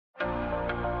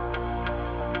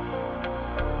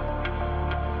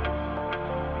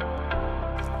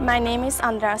My name is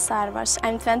Andrea SZARVAS.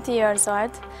 I'm 20 years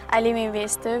old. I live in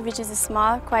Vésztő, which is a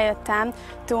small, quiet town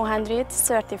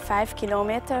 235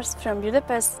 kilometers from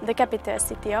Budapest, the capital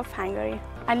city of Hungary.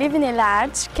 I live in a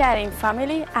large, caring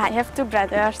family. I have two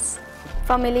brothers.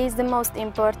 Family is the most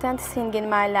important thing in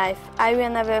my life. I will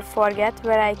never forget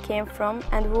where I came from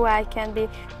and who I can be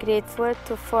grateful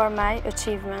to for my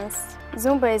achievements.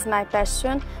 Zumba is my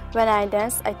passion. When I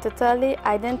dance, I totally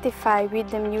identify with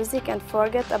the music and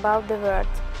forget about the world.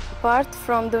 Apart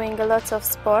from doing a lot of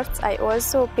sports, I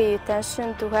also pay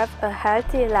attention to have a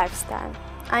healthy lifestyle.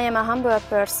 I am a humble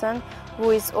person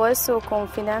who is also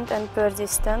confident and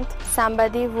persistent,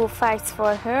 somebody who fights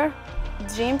for her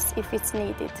dreams if it's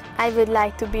needed. I would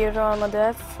like to be a role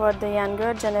model for the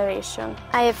younger generation.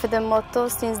 I have the motto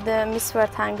since the Miss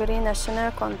World Hungary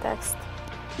national contest.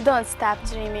 Don't stop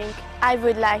dreaming. I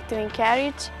would like to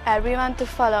encourage everyone to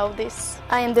follow this.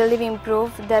 I am the living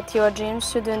proof that your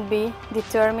dreams shouldn't be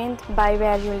determined by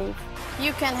where you live.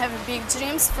 You can have big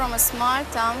dreams from a small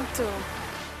town too.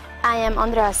 I am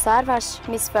Andrea SZARVAS,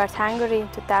 Miss World Hungary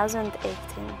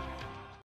 2018.